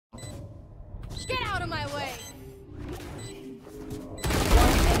Out of my way.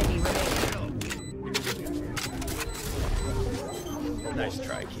 One enemy remaining. Nice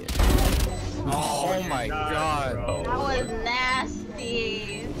try, kid. Oh my god. That was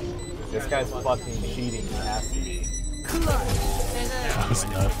nasty. This guy's fucking cheating. He has to be. He's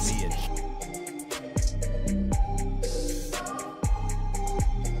nuts.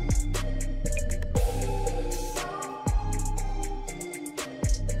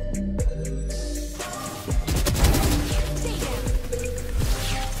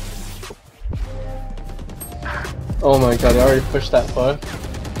 Oh my god, I already pushed that far.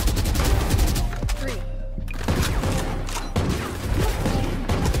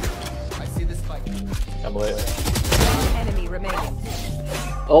 I see this fight. I'm lit. One enemy remaining.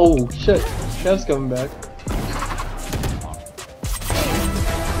 Oh shit, Kev's coming back.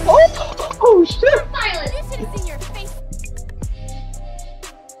 Oh shit! This is in your face.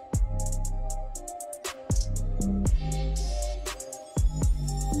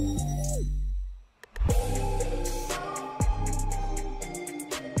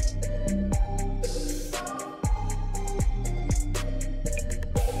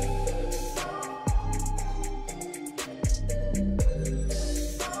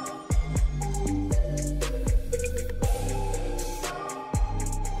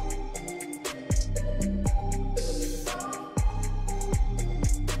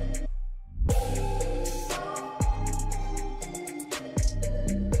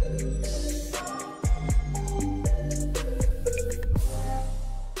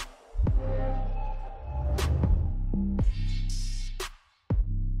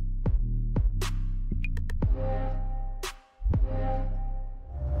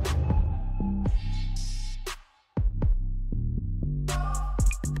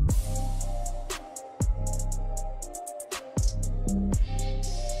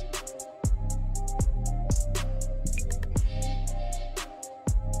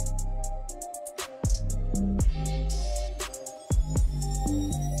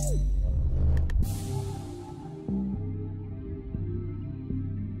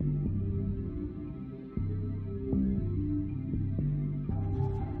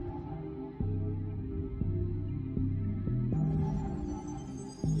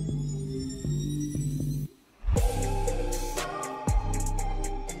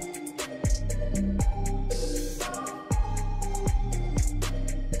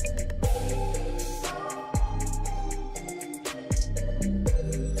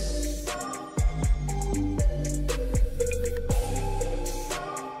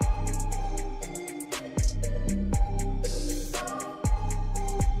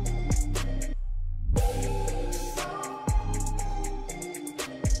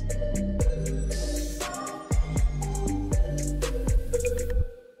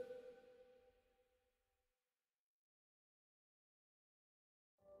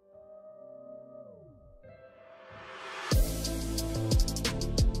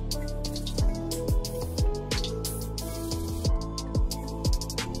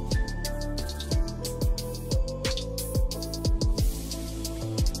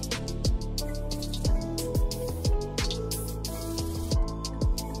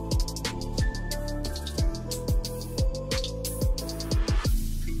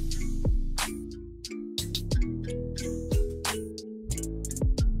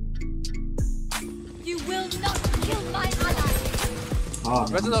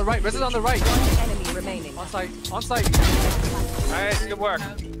 Resident on the right, Resident on the right. One enemy remaining. On site, on site. Nice, good work.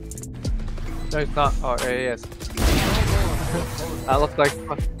 No, it's not. Oh, yeah, he is. That looks like.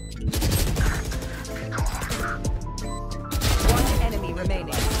 One enemy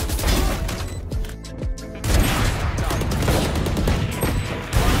remaining.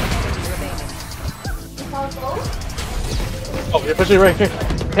 Oh, you're pushing right here.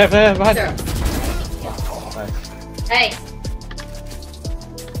 Yeah, behind you. Nice. Hey.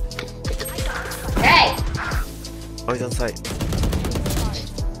 Hey. Oh, he's on site.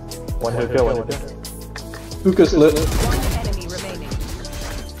 One hookah, one hookah. Hookah's lit. One enemy remaining.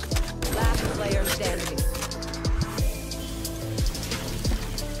 Last player standing.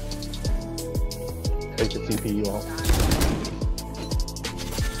 Take the TP you want.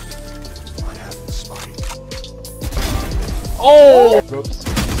 I have the spike. Oh! Oops.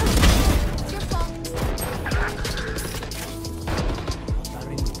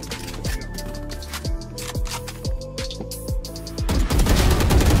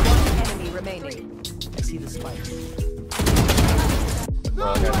 I see the spike.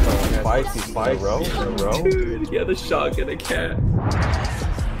 Spicy, row. Dude, yeah, the shotgun, I can't.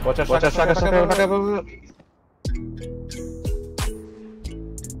 Watch out, shotgun.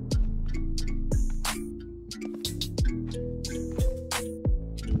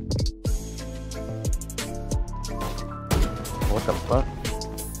 What the fuck?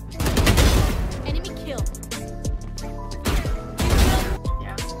 Enemy kill.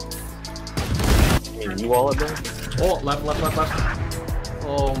 You all up there? Oh, left.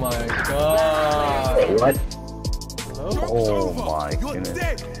 Oh my god. Wait, what? Hello? Oh my goodness.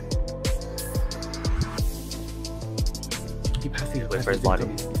 Wait for his body.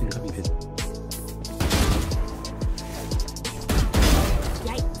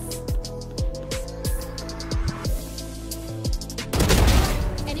 Yikes.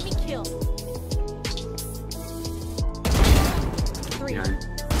 Enemy kill. 3.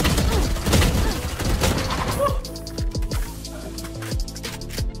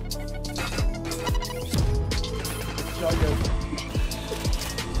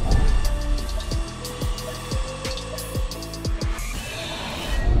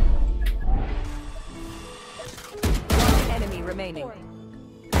 Enemy remaining.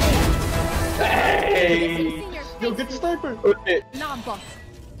 Hey! Yo, get the sniper! Okay. Lambot.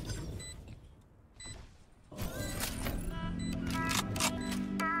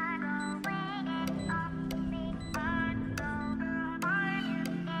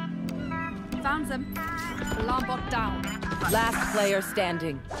 Found them. Lambot down. Last player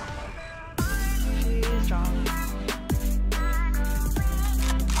standing. She's strong.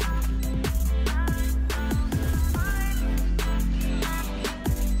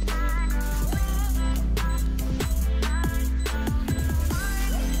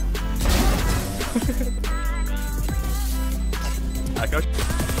 I got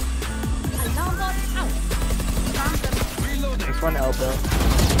Lambot out. Found them. Next one elbow.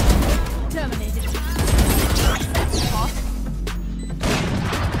 Terminated.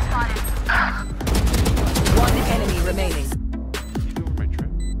 One enemy remaining.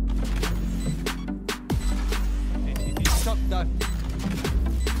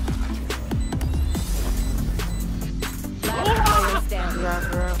 Last player standing.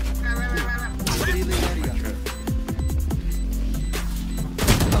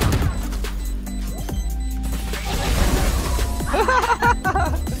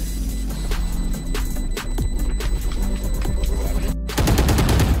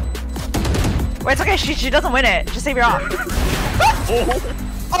 Wait, it's okay. She doesn't win it. Just save your off.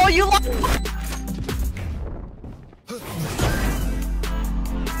 Oh, you lost.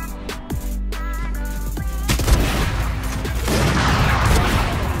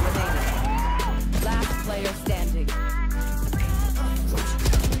 Last player standing.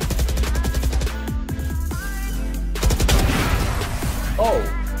 Oh.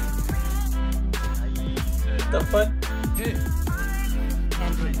 The fuck?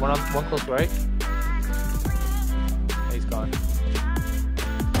 One close right. He's gone.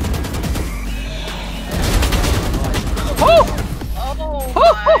 Oh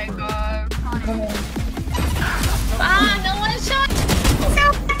my god. Ah, no one shot! So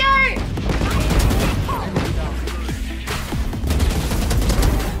dark!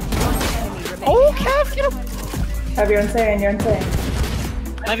 Oh, Kev, get him. Have you're insane, you're insane.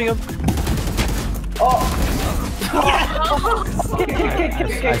 Having him. I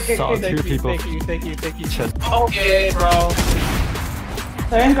saw two people. Thank you. Okay, bro.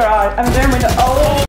 They're in garage. I'm there in window. Oh!